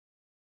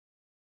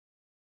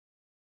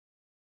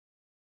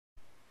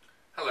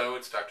Hello,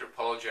 it's Dr.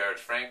 Paul Jared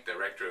Frank,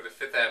 Director of the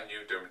Fifth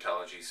Avenue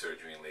Dermatology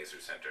Surgery and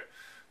Laser Center.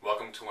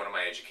 Welcome to one of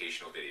my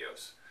educational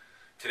videos.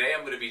 Today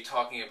I'm going to be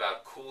talking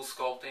about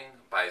CoolSculpting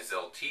by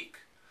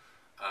Zeltiq.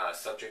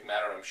 Subject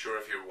matter, I'm sure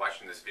if you're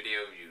watching this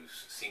video you've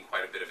seen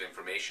quite a bit of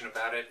information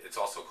about it. It's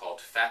also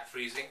called fat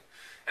freezing,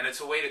 and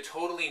it's a way to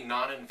totally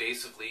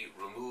non-invasively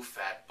remove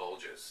fat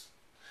bulges.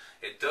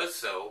 It does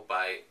so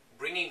by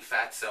bringing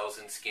fat cells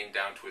in skin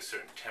down to a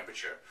certain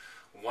temperature,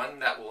 one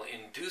that will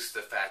induce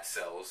the fat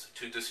cells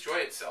to destroy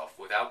itself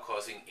without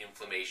causing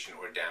inflammation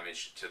or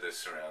damage to the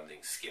surrounding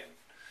skin.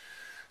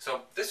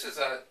 So this is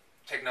a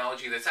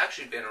technology that's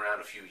actually been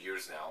around a few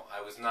years now.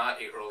 I was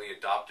not an early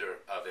adopter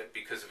of it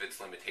because of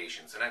its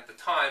limitations, and at the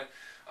time,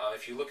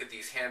 if you look at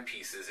these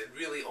handpieces, it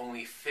really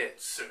only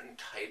fits certain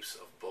types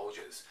of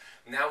bulges.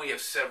 Now we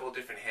have several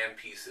different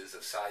handpieces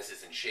of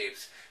sizes and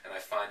shapes, and I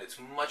find it's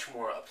much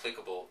more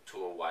applicable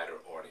to a wider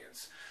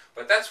audience.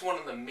 But that's one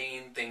of the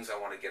main things I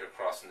want to get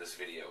across in this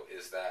video,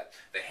 is that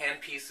the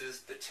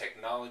handpieces, the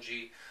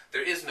technology,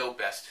 there is no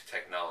best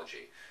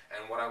technology.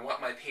 And what I want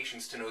my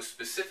patients to know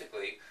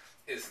specifically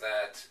is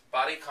that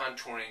body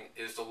contouring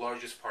is the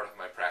largest part of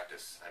my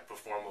practice. I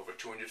perform over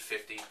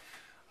 250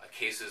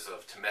 cases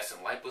of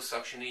tumescent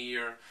liposuction a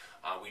year.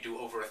 We do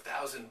over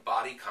 1,000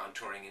 body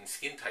contouring and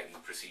skin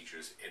tightening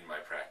procedures in my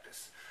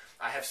practice.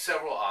 I have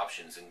several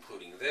options,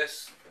 including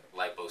this,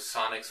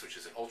 Liposonics, which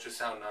is an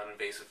ultrasound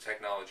non-invasive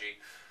technology,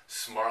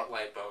 Smart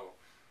Lipo,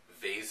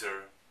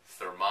 Vaser,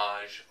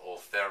 Thermage,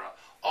 Ulthera,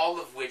 all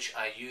of which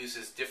I use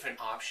as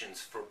different options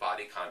for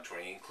body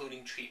contouring,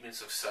 including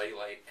treatments of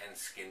cellulite and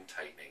skin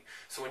tightening.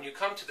 So when you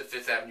come to the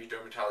Fifth Avenue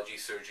Dermatology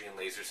Surgery and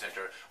Laser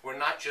Center, we're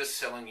not just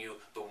selling you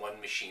the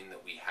one machine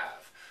that we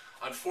have.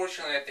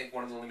 Unfortunately, I think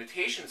one of the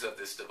limitations of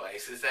this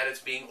device is that it's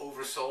being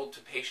oversold to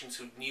patients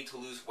who need to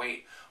lose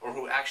weight, or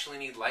who actually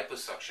need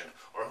liposuction,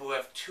 or who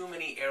have too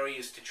many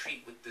areas to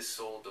treat with this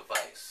sole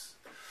device.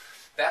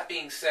 That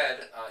being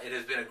said, it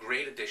has been a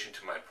great addition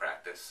to my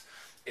practice.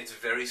 It's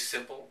very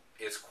simple.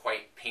 It's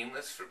quite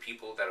painless for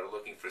people that are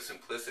looking for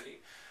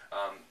simplicity.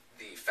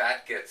 The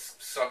fat gets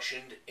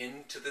suctioned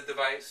into the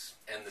device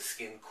and the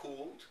skin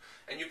cooled,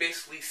 and you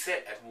basically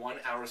sit at 1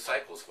 hour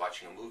cycles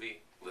watching a movie,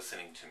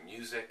 listening to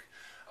music.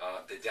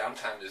 The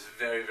downtime is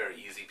very, very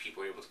easy.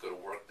 People are able to go to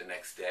work the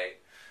next day.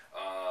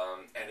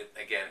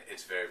 Again,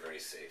 it's very, very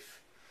safe.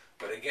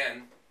 But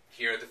again,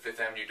 here at the Fifth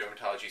Avenue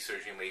Dermatology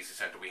Surgery and Laser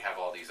Center, we have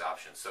all these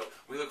options. So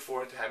we look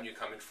forward to having you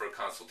come in for a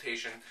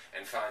consultation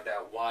and find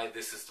out why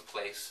this is the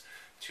place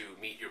to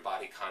meet your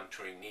body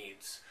contouring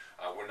needs.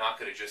 We're not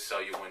going to just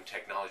sell you one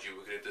technology.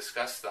 We're going to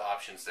discuss the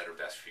options that are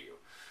best for you.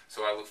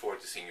 So I look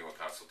forward to seeing you in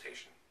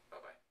consultation.